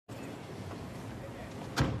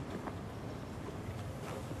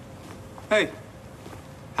Hey,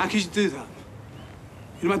 how could you do that?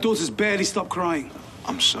 You know, my daughter's barely stopped crying.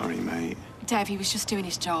 I'm sorry, mate. Dave, he was just doing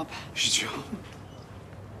his job. His job?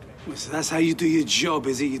 Well, so that's how you do your job,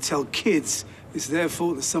 is it? You tell kids it's their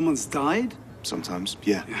fault that someone's died? Sometimes,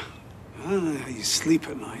 yeah. I don't know how you sleep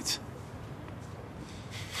at night.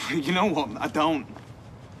 You know what? I don't.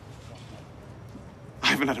 I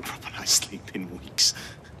haven't had a proper night's sleep in weeks.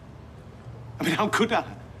 I mean, how could I?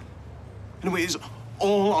 Anyway, it's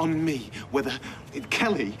all on me whether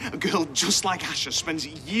Kelly, a girl just like Asha, spends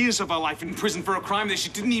years of her life in prison for a crime that she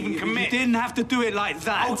didn't even commit. You didn't have to do it like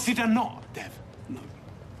that. Oh, did I not, Dev? No.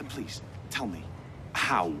 And please, tell me,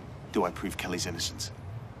 how do I prove Kelly's innocence?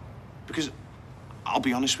 Because I'll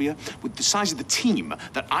be honest with you, with the size of the team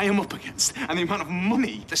that I am up against and the amount of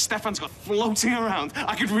money that Stefan's got floating around,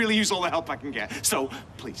 I could really use all the help I can get. So,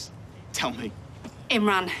 please, tell me.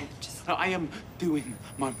 Imran, just... I am doing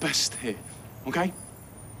my best here, okay?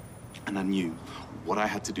 And I knew what I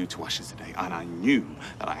had to do to Asha today, and I knew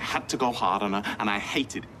that I had to go hard on her, and I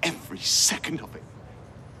hated every second of it.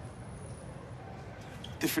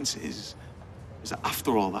 The difference is that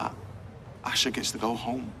after all that, Asha gets to go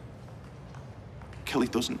home. Kelly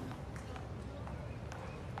doesn't.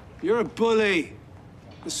 You're a bully.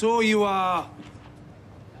 That's all you are.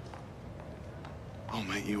 Oh,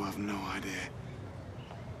 mate, you have no idea.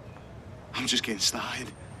 I'm just getting started.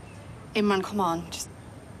 Imran, come on, just...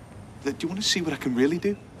 Do you want to see what I can really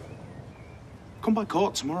do? Come by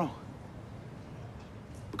court tomorrow.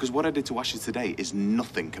 Because what I did to Asha today is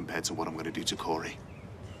nothing compared to what I'm going to do to Corey.